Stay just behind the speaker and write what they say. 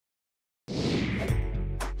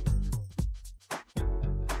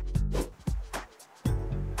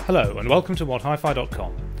Hello and welcome to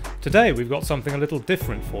whathifi.com. Today we've got something a little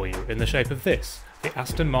different for you in the shape of this, the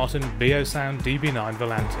Aston Martin BeoSound DB9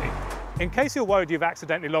 Volante. In case you're worried you've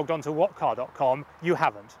accidentally logged on to whatcar.com, you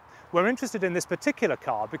haven't. We're interested in this particular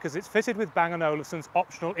car because it's fitted with Bang & Olufsen's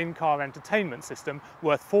optional in-car entertainment system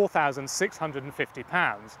worth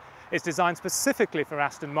 £4,650. It's designed specifically for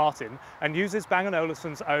Aston Martin and uses Bang &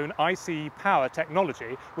 Olufsen's own ICE power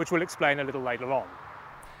technology, which we'll explain a little later on.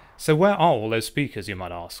 So where are all those speakers, you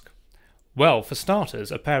might ask? Well, for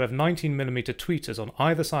starters, a pair of 19mm tweeters on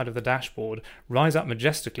either side of the dashboard rise up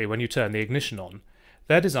majestically when you turn the ignition on.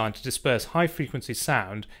 They're designed to disperse high-frequency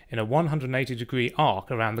sound in a 180-degree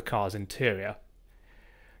arc around the car's interior.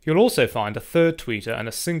 You'll also find a third tweeter and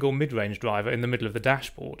a single mid-range driver in the middle of the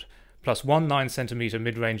dashboard, plus one 9cm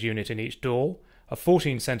mid-range unit in each door, a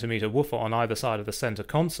 14cm woofer on either side of the centre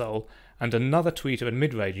console, and another tweeter and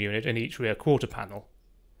mid-range unit in each rear quarter panel.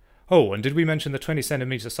 Oh, and did we mention the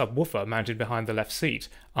 20cm subwoofer mounted behind the left seat,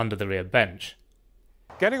 under the rear bench?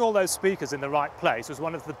 Getting all those speakers in the right place was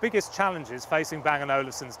one of the biggest challenges facing Bang &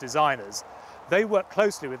 Olufsen's designers. They worked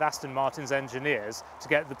closely with Aston Martin's engineers to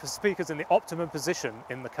get the speakers in the optimum position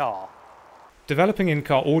in the car. Developing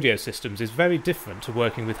in-car audio systems is very different to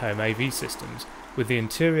working with home AV systems, with the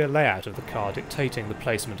interior layout of the car dictating the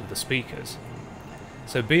placement of the speakers.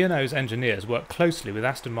 So B&O's engineers worked closely with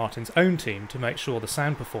Aston Martin's own team to make sure the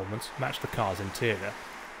sound performance matched the car's interior.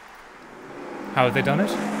 How have they done it?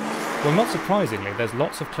 Well, not surprisingly, there's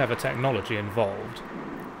lots of clever technology involved.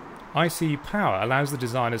 ICE power allows the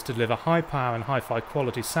designers to deliver high power and hi-fi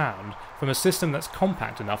quality sound from a system that's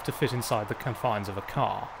compact enough to fit inside the confines of a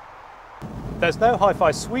car. There's no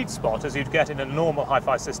hi-fi sweet spot as you'd get in a normal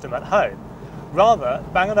hi-fi system at home. Rather,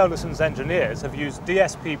 Bang & Olufsen's engineers have used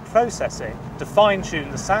DSP processing to fine-tune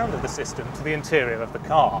the sound of the system to the interior of the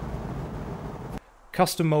car.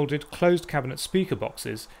 Custom-moulded closed cabinet speaker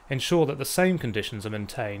boxes ensure that the same conditions are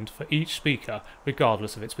maintained for each speaker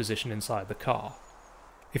regardless of its position inside the car.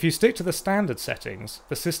 If you stick to the standard settings,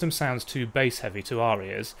 the system sounds too bass-heavy to our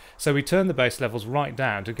ears, so we turn the bass levels right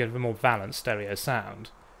down to give a more balanced stereo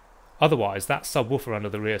sound. Otherwise, that subwoofer under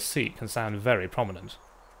the rear seat can sound very prominent.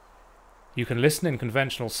 You can listen in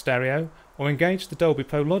conventional stereo or engage the Dolby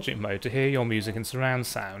Pro Logic mode to hear your music in surround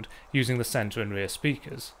sound using the centre and rear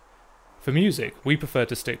speakers. For music, we prefer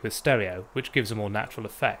to stick with stereo, which gives a more natural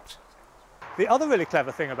effect. The other really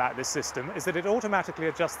clever thing about this system is that it automatically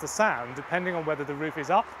adjusts the sound depending on whether the roof is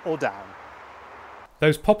up or down.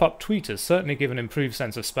 Those pop-up tweeters certainly give an improved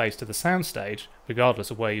sense of space to the soundstage,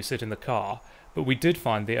 regardless of where you sit in the car, but we did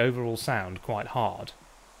find the overall sound quite hard.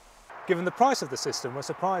 Given the price of the system, we're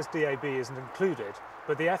surprised DAB isn't included,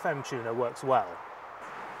 but the FM tuner works well.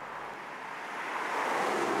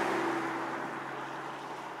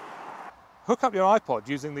 Hook up your iPod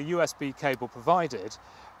using the USB cable provided,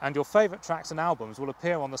 and your favourite tracks and albums will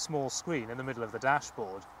appear on the small screen in the middle of the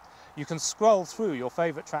dashboard. You can scroll through your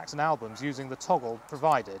favourite tracks and albums using the toggle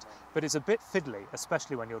provided, but it's a bit fiddly,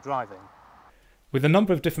 especially when you're driving. With the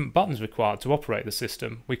number of different buttons required to operate the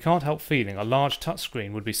system, we can't help feeling a large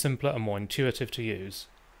touchscreen would be simpler and more intuitive to use.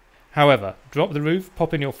 However, drop the roof,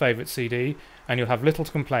 pop in your favourite CD, and you'll have little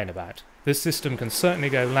to complain about. This system can certainly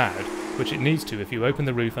go loud, which it needs to if you open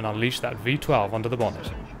the roof and unleash that V12 under the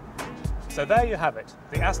bonnet. So there you have it,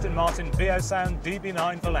 the Aston Martin BeoSound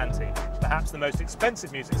DB9 Volante, perhaps the most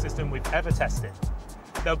expensive music system we've ever tested.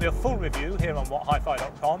 There'll be a full review here on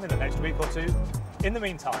whathifi.com in the next week or two. In the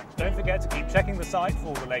meantime, don't forget to keep checking the site for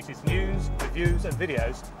all the latest news, reviews and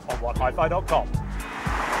videos on whathifi.com.